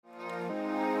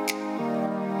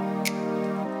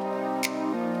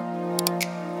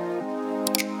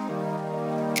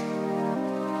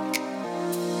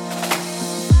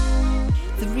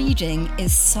reading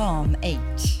is Psalm 8.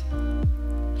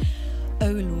 O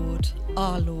Lord,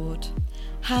 our Lord,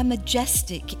 how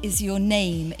majestic is your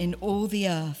name in all the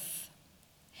earth.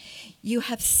 You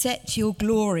have set your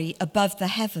glory above the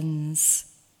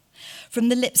heavens. From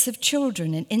the lips of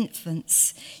children and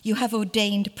infants, you have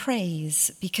ordained praise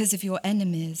because of your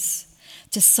enemies,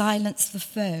 to silence the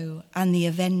foe and the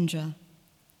avenger.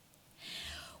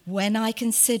 When I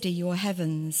consider your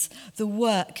heavens, the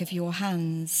work of your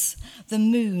hands, the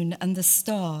moon and the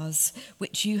stars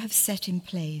which you have set in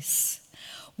place,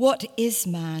 what is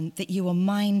man that you are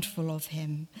mindful of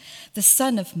him, the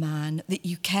Son of Man that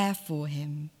you care for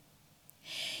him?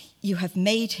 You have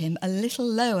made him a little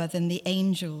lower than the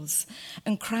angels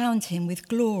and crowned him with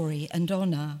glory and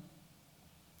honor.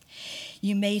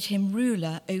 You made him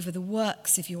ruler over the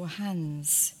works of your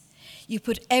hands. You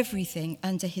put everything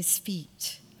under his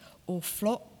feet, all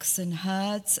flocks and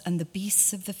herds and the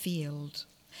beasts of the field,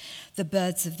 the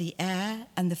birds of the air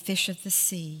and the fish of the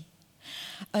sea,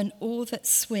 and all that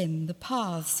swim the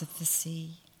paths of the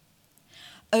sea.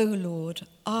 O Lord,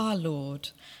 our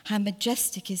Lord, how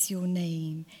majestic is your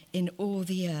name in all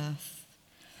the earth.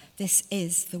 This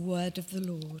is the word of the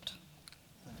Lord.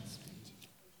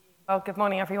 Well, good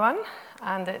morning, everyone.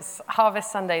 And it's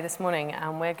Harvest Sunday this morning,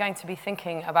 and we're going to be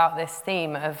thinking about this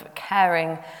theme of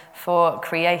caring for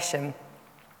creation.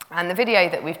 And the video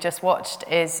that we've just watched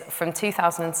is from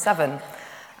 2007.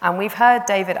 And we've heard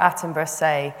David Attenborough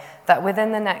say that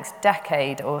within the next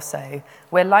decade or so,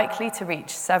 we're likely to reach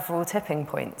several tipping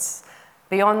points,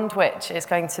 beyond which it's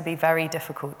going to be very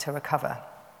difficult to recover.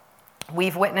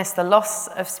 We've witnessed the loss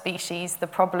of species, the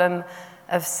problem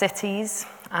of cities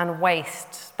and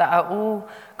waste that are all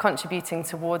contributing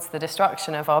towards the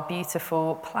destruction of our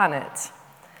beautiful planet.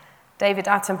 David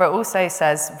Attenborough also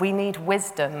says we need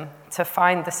wisdom to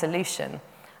find the solution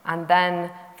and then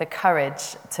the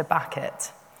courage to back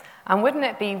it. And wouldn't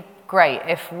it be great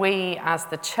if we as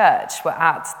the church were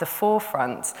at the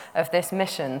forefront of this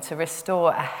mission to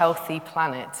restore a healthy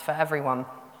planet for everyone?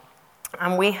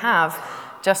 And we have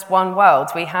just one world,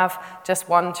 we have just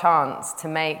one chance to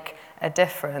make a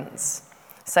difference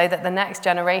so that the next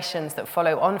generations that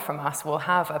follow on from us will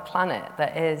have a planet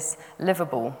that is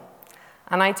livable.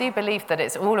 And I do believe that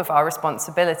it's all of our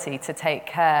responsibility to take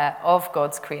care of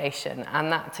God's creation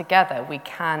and that together we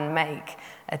can make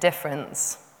a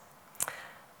difference.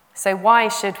 So why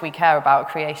should we care about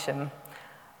creation?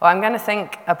 Well, I'm going to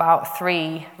think about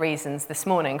three reasons this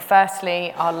morning.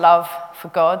 Firstly, our love for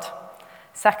God.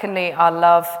 Secondly, our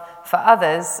love for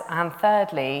others. And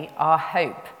thirdly, our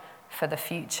hope for the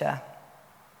future.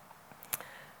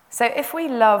 So if we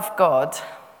love God,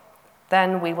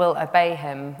 then we will obey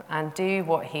him and do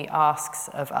what he asks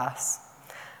of us.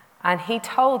 And he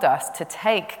told us to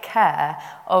take care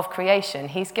of creation.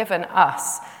 He's given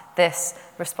us this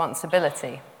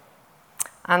responsibility.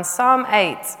 And Psalm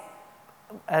 8,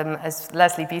 as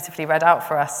Leslie beautifully read out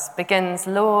for us, begins,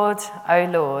 Lord, O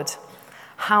Lord,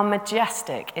 how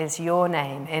majestic is your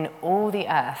name in all the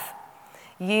earth.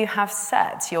 You have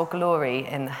set your glory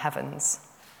in the heavens.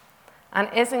 And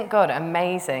isn't God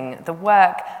amazing? The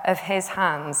work of his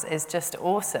hands is just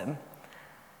awesome.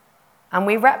 And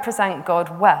we represent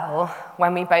God well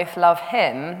when we both love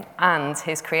him and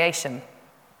his creation.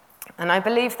 And I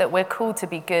believe that we're called to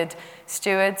be good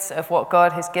stewards of what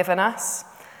God has given us.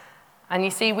 And you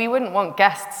see, we wouldn't want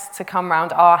guests to come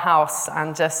round our house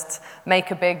and just make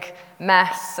a big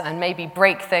mess and maybe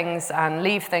break things and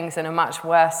leave things in a much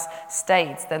worse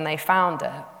state than they found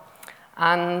it.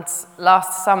 And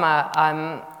last summer,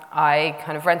 I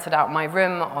kind of rented out my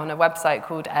room on a website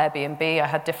called Airbnb. I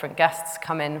had different guests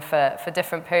come in for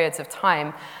different periods of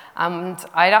time. And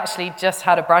I'd actually just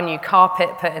had a brand new carpet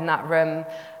put in that room.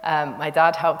 My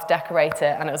dad helped decorate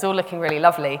it, and it was all looking really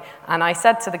lovely. And I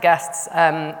said to the guests,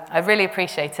 I'd really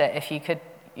appreciate it if you could,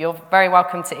 you're very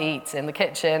welcome to eat in the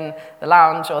kitchen, the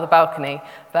lounge, or the balcony.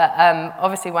 But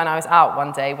obviously when I was out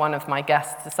one day, one of my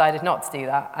guests decided not to do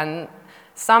that, and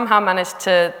somehow managed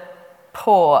to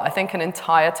pour, I think, an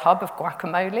entire tub of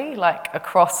guacamole, like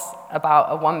across about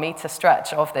a 1 meter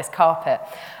stretch of this carpet.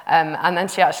 And then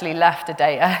she actually left a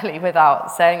day early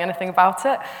without saying anything about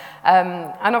it.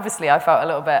 And obviously I felt a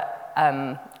little bit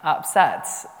upset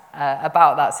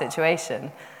about that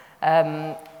situation.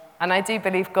 And I do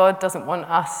believe God doesn't want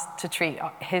us to treat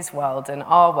his world and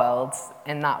our world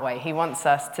in that way. He wants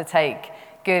us to take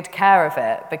good care of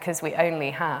it because we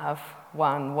only have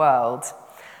one world.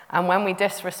 And when we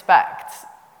disrespect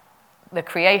the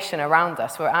creation around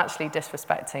us, we're actually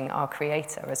disrespecting our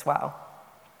Creator as well.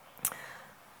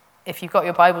 If you've got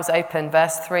your Bibles open,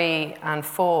 verse 3 and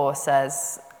 4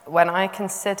 says, When I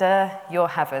consider your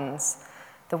heavens,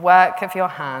 the work of your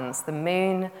hands, the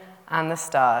moon and the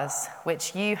stars,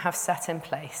 which you have set in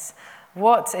place.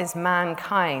 What is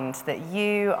mankind that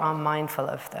you are mindful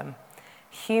of them?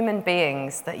 Human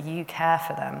beings that you care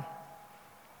for them.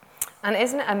 And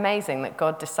isn't it amazing that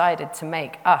God decided to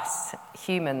make us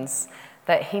humans,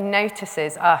 that he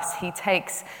notices us, he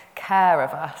takes care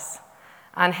of us.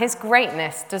 And his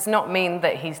greatness does not mean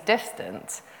that he's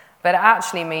distant, but it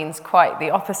actually means quite the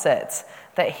opposite,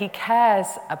 that he cares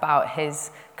about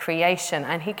his creation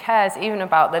and he cares even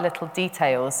about the little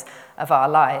details of our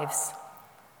lives.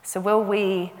 So will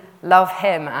we love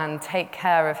him and take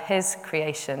care of his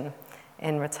creation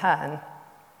in return?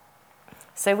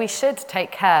 So we should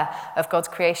take care of God's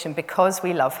creation because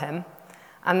we love him.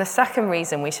 And the second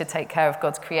reason we should take care of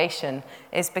God's creation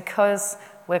is because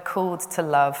we're called to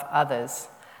love others.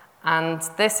 And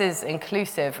this is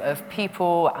inclusive of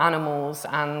people, animals,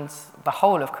 and the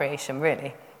whole of creation,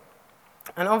 really.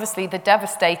 And obviously, the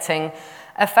devastating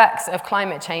effects of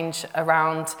climate change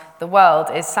around the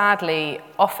world is sadly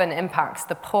often impacts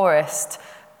the poorest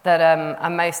that are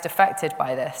most affected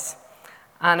by this.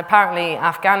 And apparently,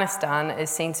 Afghanistan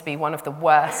is seen to be one of the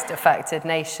worst affected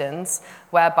nations,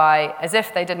 whereby, as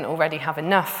if they didn't already have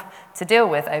enough to deal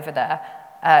with over there,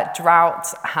 drought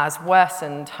has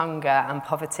worsened hunger and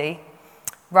poverty.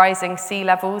 Rising sea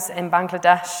levels in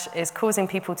Bangladesh is causing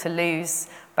people to lose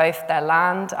both their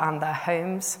land and their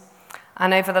homes.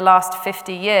 And over the last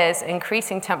 50 years,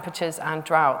 increasing temperatures and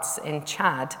droughts in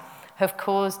Chad have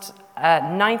caused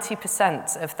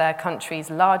 90% of their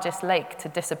country's largest lake to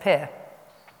disappear.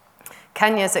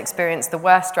 Kenya's experienced the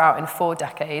worst drought in 4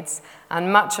 decades,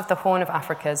 and much of the Horn of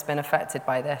Africa has been affected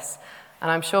by this. And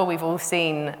I'm sure we've all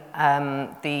seen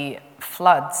the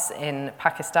floods in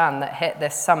Pakistan that hit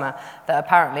this summer that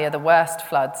apparently are the worst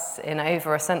floods in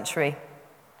over a century.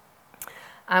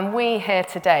 And we here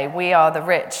today, we are the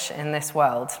rich in this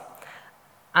world.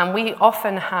 And we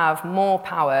often have more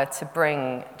power to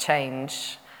bring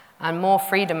change and more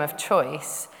freedom of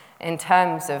choice in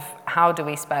terms of how do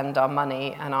we spend our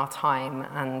money and our time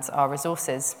and our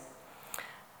resources.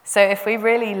 So if we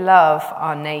really love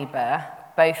our neighbour,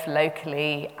 both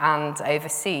locally and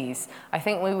overseas, I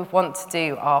think we would want to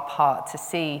do our part to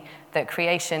see that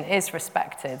creation is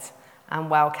respected and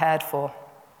well cared for.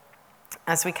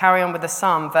 As we carry on with the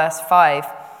psalm, verse 5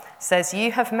 says,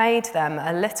 "You have made them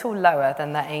a little lower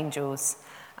than the angels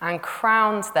and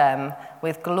crowned them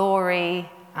with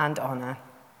glory and honour.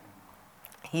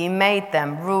 You made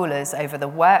them rulers over the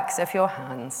works of your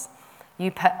hands.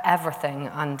 You put everything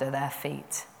under their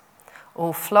feet.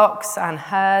 All flocks and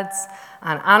herds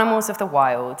and animals of the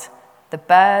wild, the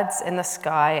birds in the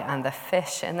sky and the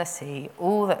fish in the sea,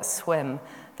 all that swim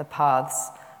the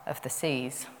paths of the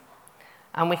seas."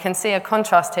 And we can see a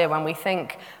contrast here when we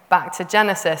think back to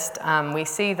Genesis. We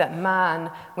see that man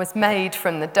was made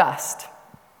from the dust.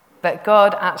 But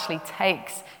God actually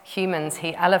takes humans,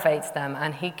 he elevates them,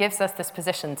 and he gives us this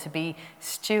position to be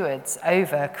stewards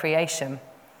over creation.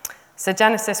 So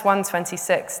Genesis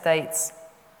 1:26 states,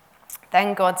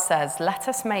 "Then God says, 'Let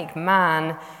us make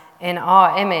man in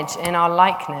our image, in our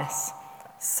likeness,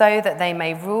 so that they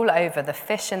may rule over the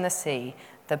fish in the sea,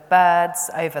 the birds,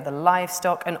 over the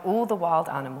livestock, and all the wild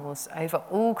animals, over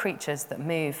all creatures that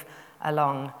move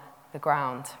along the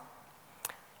ground.'"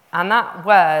 And that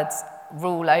word,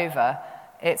 rule over,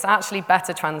 it's actually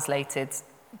better translated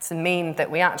to mean that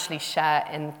we actually share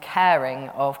in caring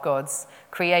of God's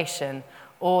creation,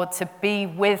 or to be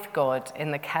with God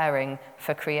in the caring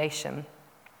for creation.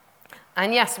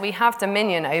 And yes, we have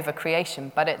dominion over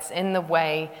creation, but it's in the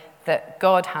way that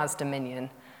God has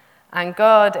dominion. And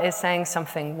God is saying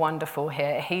something wonderful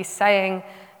here. He's saying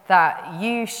that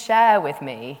you share with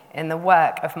me in the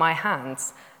work of my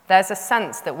hands. There's a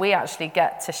sense that we actually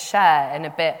get to share in a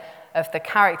bit of the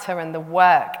character and the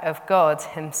work of God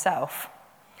himself.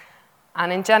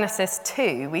 And in Genesis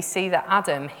 2, we see that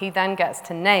Adam, he then gets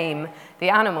to name the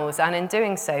animals, and in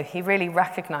doing so, he really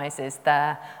recognizes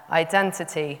their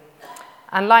identity.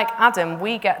 And like Adam,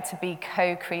 we get to be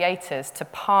co-creators, to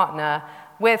partner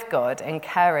with God in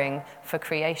caring for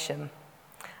creation.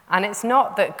 And it's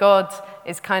not that God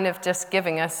is kind of just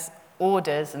giving us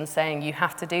orders and saying, you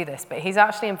have to do this, but he's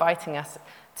actually inviting us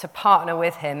to partner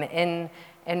with him in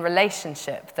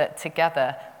relationship, that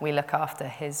together we look after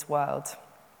his world.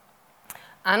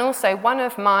 And also, one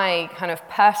of my kind of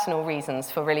personal reasons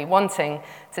for really wanting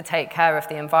to take care of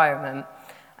the environment,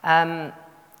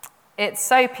 it's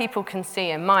so people can see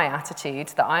in my attitude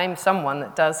that I'm someone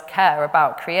that does care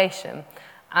about creation.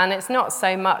 And it's not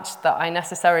so much that I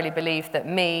necessarily believe that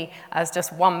me, as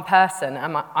just one person,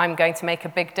 I'm going to make a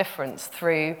big difference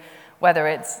through whether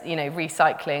it's,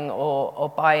 recycling or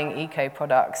buying eco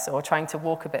products or trying to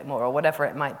walk a bit more or whatever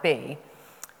it might be.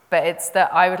 But it's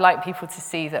that I would like people to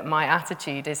see that my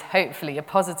attitude is hopefully a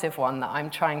positive one, that I'm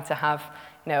trying to have,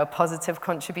 a positive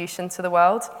contribution to the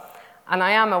world. And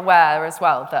I am aware as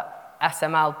well that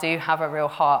SML do have a real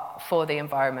heart for the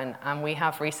environment, and we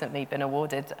have recently been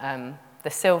awarded the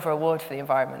Silver Award for the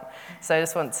environment. So I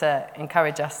just want to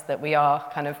encourage us that we are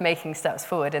kind of making steps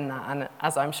forward in that, and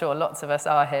as I'm sure lots of us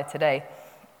are here today.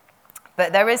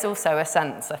 But there is also a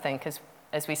sense, I think,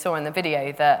 as we saw in the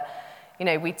video, that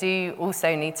we do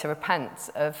also need to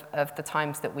repent of the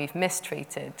times that we've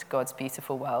mistreated God's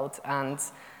beautiful world and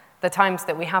the times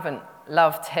that we haven't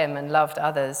loved him and loved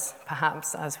others,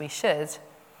 perhaps, as we should.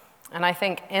 And I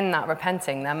think in that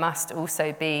repenting, there must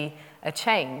also be a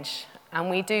change.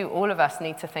 And all of us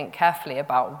need to think carefully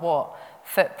about what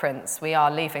footprints we are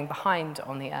leaving behind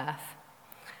on the earth.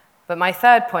 But my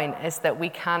third point is that we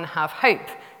can have hope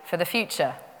for the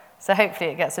future. So hopefully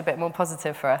it gets a bit more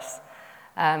positive for us.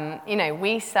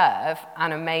 We serve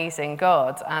an amazing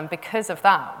God, and because of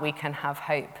that, we can have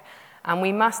hope. And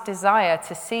we must desire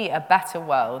to see a better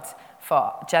world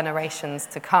for generations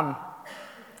to come.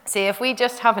 See, if we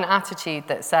just have an attitude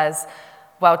that says,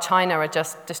 well, China are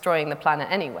just destroying the planet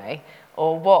anyway,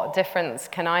 or what difference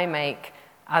can I make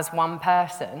as one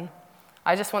person?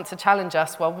 I just want to challenge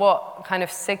us, well, what kind of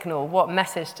signal, what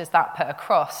message does that put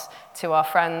across to our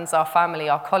friends, our family,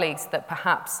 our colleagues that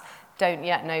perhaps don't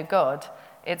yet know God?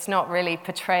 It's not really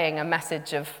portraying a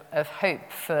message of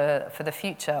hope for the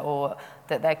future, or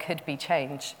that there could be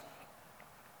change.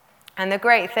 And the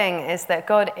great thing is that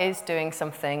God is doing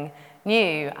something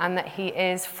new, and that he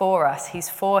is for us. He's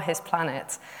for his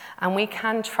planet. And we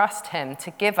can trust him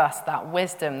to give us that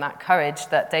wisdom, that courage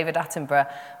that David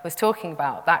Attenborough was talking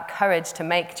about, that courage to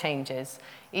make changes,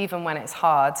 even when it's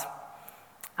hard.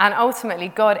 And ultimately,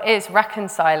 God is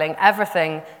reconciling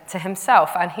everything to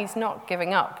himself, and he's not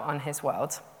giving up on his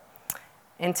world.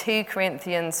 In 2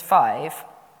 Corinthians 5,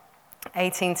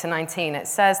 18 to 19, it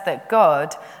says that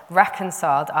God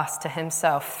reconciled us to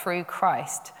himself through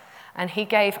Christ, and he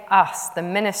gave us the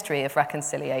ministry of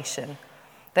reconciliation,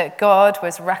 that God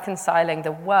was reconciling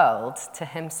the world to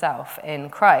himself in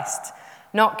Christ,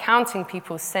 not counting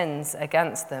people's sins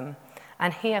against them,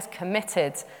 and he has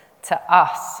committed to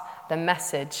us the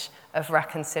message of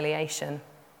reconciliation.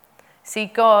 See,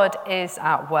 God is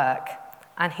at work,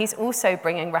 and he's also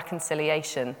bringing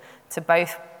reconciliation to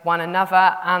both one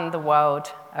another and the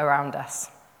world around us.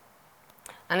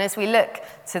 And as we look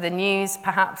to the news,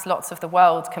 perhaps lots of the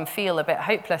world can feel a bit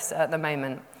hopeless at the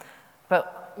moment,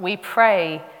 but we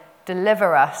pray,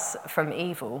 deliver us from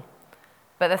evil.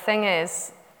 But the thing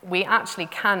is, we actually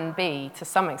can be, to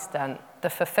some extent, the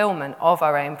fulfillment of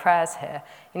our own prayers here.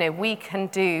 We can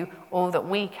do all that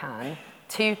we can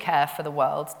to care for the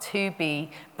world, to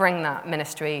bring that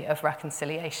ministry of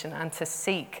reconciliation and to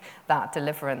seek that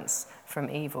deliverance from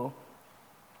evil.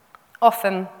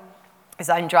 Often, as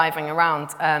I'm driving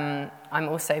around, I'm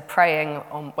also praying,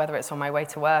 on whether it's on my way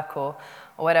to work or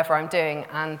whatever I'm doing.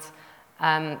 And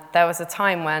there was a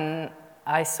time when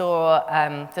I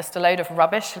saw just a load of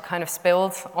rubbish kind of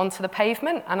spilled onto the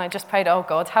pavement, and I just prayed, oh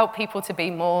God, help people to be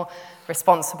more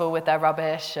responsible with their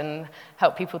rubbish and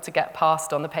help people to get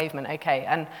past on the pavement, okay.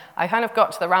 And I kind of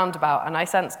got to the roundabout, and I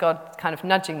sensed God kind of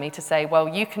nudging me to say, well,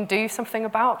 you can do something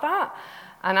about that.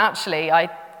 And actually, I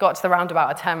got to the roundabout,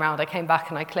 I turned around, I came back,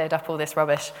 and I cleared up all this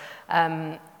rubbish.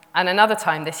 And another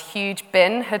time, this huge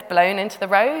bin had blown into the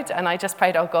road, and I just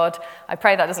prayed, oh God, I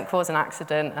pray that doesn't cause an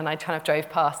accident, and I kind of drove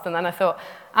past. And then I thought,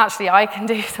 actually, I can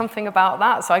do something about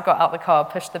that. So I got out the car,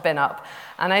 pushed the bin up,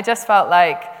 and I just felt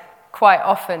like quite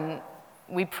often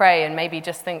we pray and maybe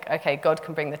just think, okay, God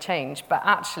can bring the change. But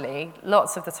actually,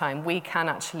 lots of the time, we can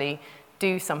actually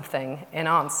do something in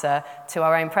answer to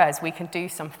our own prayers. We can do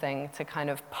something to kind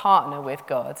of partner with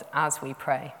God as we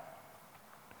pray.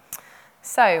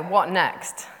 So, what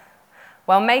next?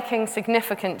 Well, making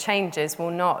significant changes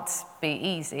will not be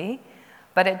easy,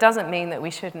 but it doesn't mean that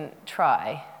we shouldn't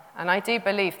try. And I do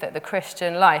believe that the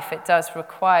Christian life, it does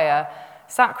require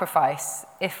sacrifice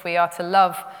if we are to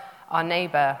love our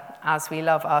neighbour as we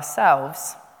love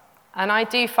ourselves. And I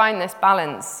do find this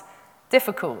balance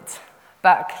difficult,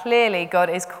 but clearly God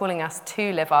is calling us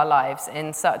to live our lives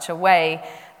in such a way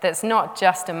that's not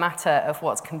just a matter of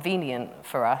what's convenient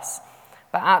for us,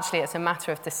 but actually it's a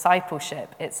matter of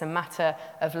discipleship. It's a matter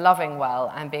of loving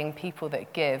well and being people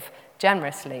that give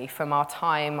generously from our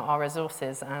time, our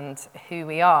resources, and who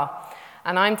we are.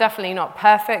 And I'm definitely not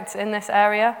perfect in this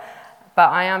area, but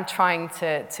I am trying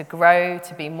to grow,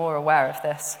 to be more aware of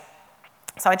this.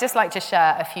 So I'd just like to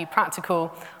share a few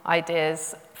practical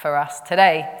ideas for us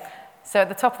today. So at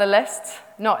the top of the list,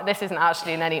 this isn't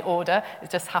actually in any order, it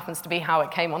just happens to be how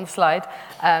it came on the slide,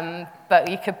 but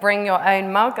you could bring your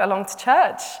own mug along to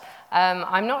church.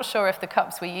 I'm not sure if the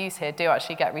cups we use here do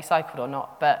actually get recycled or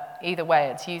not, but either way,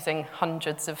 it's using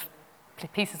hundreds of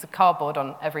pieces of cardboard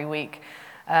on every week.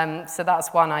 So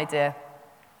that's one idea.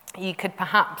 You could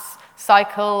perhaps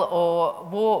cycle or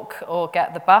walk or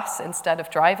get the bus instead of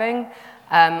driving.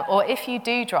 Or if you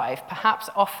do drive, perhaps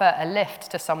offer a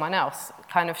lift to someone else,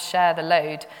 kind of share the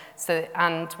load.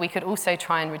 And we could also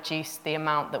try and reduce the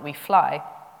amount that we fly.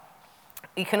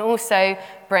 You can also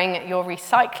bring your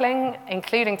recycling,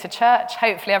 including to church.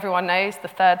 Hopefully everyone knows the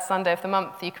third Sunday of the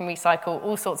month you can recycle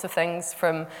all sorts of things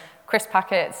from crisp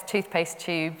packets, toothpaste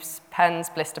tubes, pens,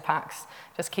 blister packs.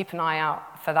 Just keep an eye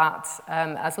out for that,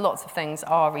 as lots of things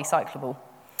are recyclable.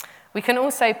 We can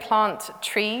also plant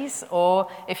trees, or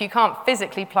if you can't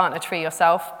physically plant a tree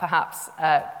yourself, perhaps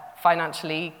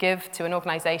financially give to an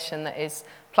organisation that is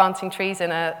planting trees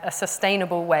in a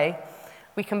sustainable way.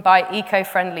 We can buy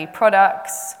eco-friendly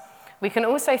products. We can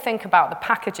also think about the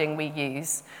packaging we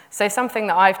use. So something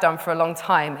that I've done for a long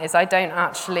time is I don't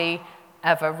actually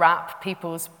ever wrap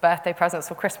people's birthday presents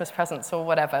or Christmas presents or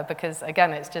whatever, because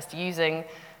again, it's just using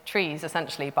trees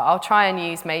essentially, but I'll try and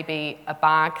use maybe a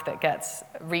bag that gets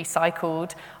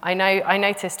recycled. I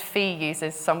noticed Fee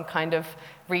uses some kind of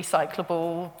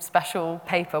recyclable special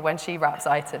paper when she wraps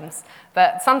items,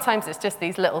 but sometimes it's just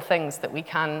these little things that we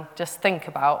can just think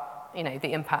about,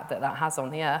 the impact that has on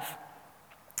the earth.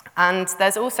 And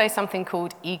there's also something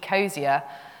called Ecosia,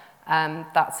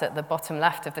 that's at the bottom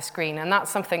left of the screen, and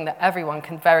that's something that everyone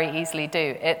can very easily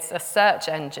do. It's a search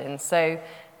engine, so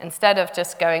instead of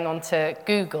just going onto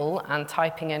Google and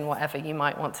typing in whatever you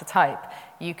might want to type,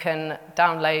 you can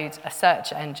download a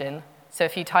search engine. So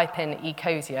if you type in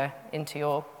Ecosia into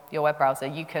your web browser,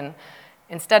 you can,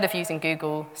 instead of using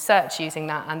Google, search using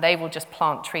that, and they will just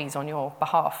plant trees on your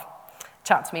behalf.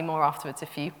 Chat to me more afterwards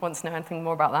if you want to know anything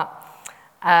more about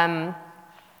that.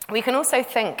 We can also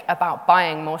think about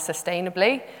buying more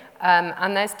sustainably,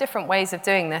 and there's different ways of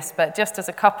doing this, but just as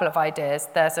a couple of ideas,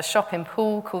 there's a shop in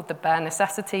Poole called the Bare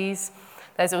Necessities.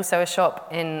 There's also a shop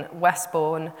in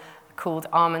Westbourne called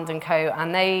Almond & Co,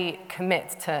 and they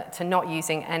commit to not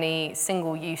using any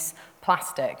single-use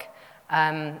plastic.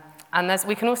 And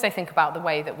we can also think about the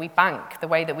way that we bank, the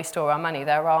way that we store our money.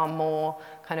 There are more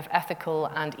kind of ethical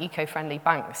and eco-friendly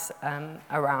banks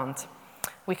around.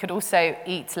 We could also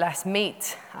eat less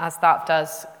meat, as that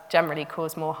does generally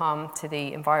cause more harm to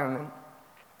the environment.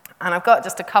 And I've got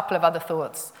just a couple of other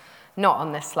thoughts, not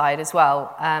on this slide as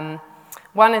well.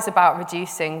 One is about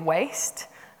reducing waste.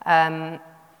 We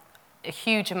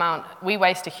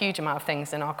waste a huge amount of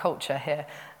things in our culture here,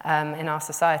 in our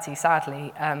society,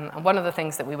 sadly. And one of the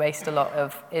things that we waste a lot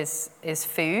of is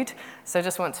food. So I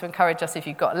just want to encourage us, if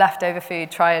you've got leftover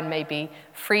food, try and maybe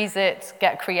freeze it,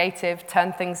 get creative,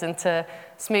 turn things into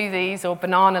smoothies or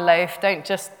banana loaf. Don't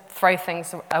just throw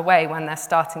things away when they're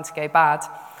starting to go bad.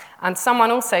 And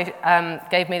someone also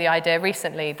gave me the idea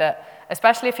recently that,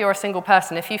 especially if you're a single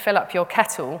person, if you fill up your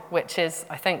kettle, which is,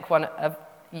 I think,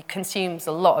 consumes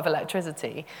a lot of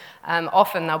electricity,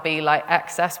 often there'll be like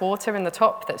excess water in the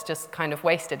top that's just kind of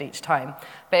wasted each time.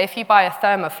 But if you buy a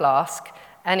thermoflask,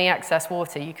 any excess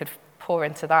water you could pour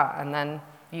into that and then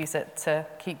use it to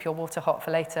keep your water hot for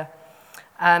later.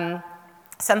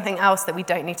 Something else that we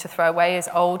don't need to throw away is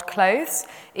old clothes.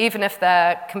 Even if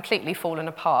they're completely fallen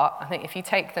apart, I think if you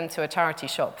take them to a charity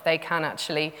shop, they can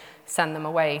actually send them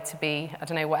away to be,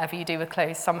 whatever you do with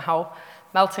clothes, somehow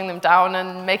melting them down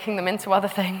and making them into other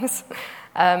things.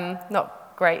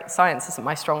 Not great, science isn't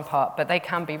my strong part, but they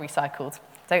can be recycled.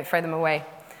 Don't throw them away.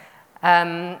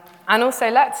 And also,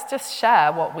 let's just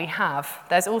share what we have.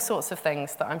 There's all sorts of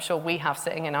things that I'm sure we have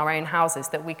sitting in our own houses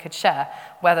that we could share,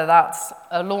 whether that's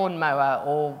a lawnmower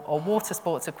or water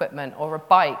sports equipment or a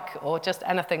bike or just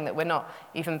anything that we're not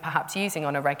even perhaps using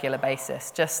on a regular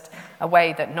basis, just a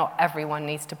way that not everyone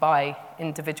needs to buy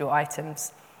individual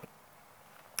items.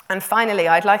 And finally,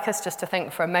 I'd like us just to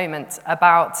think for a moment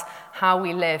about how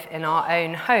we live in our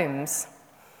own homes.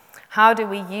 How do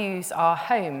we use our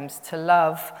homes to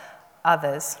love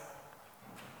others?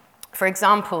 For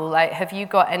example, have you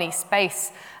got any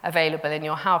space available in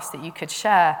your house that you could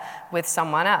share with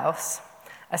someone else?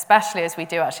 Especially as we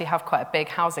do actually have quite a big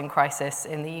housing crisis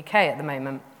in the UK at the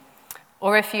moment.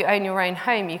 Or if you own your own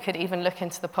home, you could even look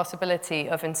into the possibility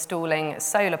of installing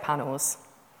solar panels.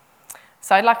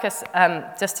 So I'd like us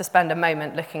just to spend a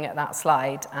moment looking at that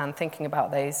slide and thinking about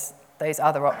those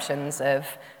other options of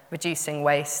reducing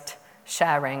waste,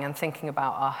 sharing, and thinking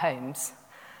about our homes.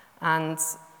 And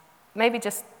maybe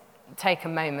just take a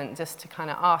moment just to kind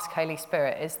of ask Holy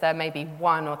Spirit, is there maybe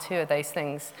one or two of those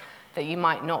things that you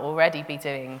might not already be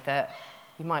doing that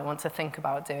you might want to think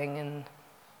about doing in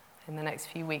the next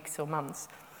few weeks or months?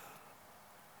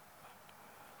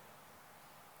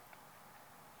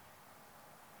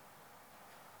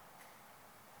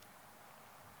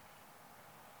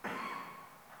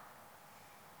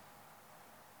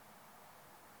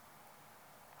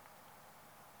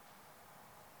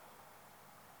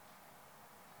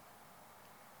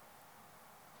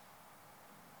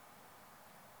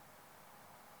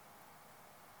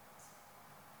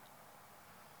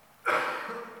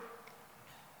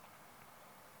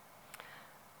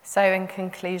 So in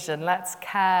conclusion, let's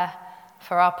care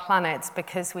for our planet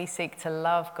because we seek to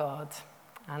love God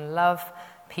and love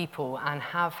people and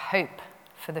have hope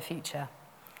for the future.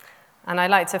 And I'd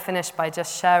like to finish by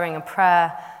just sharing a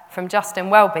prayer from Justin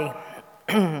Welby.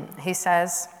 He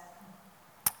says,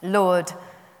 Lord,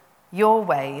 your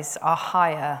ways are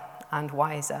higher and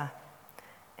wiser.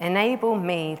 Enable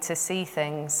me to see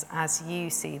things as you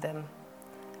see them,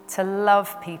 to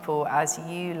love people as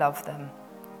you love them,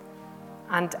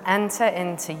 and enter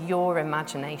into your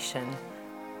imagination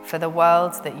for the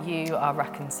world that you are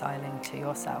reconciling to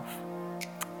yourself.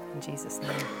 In Jesus'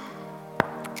 name,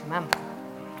 amen.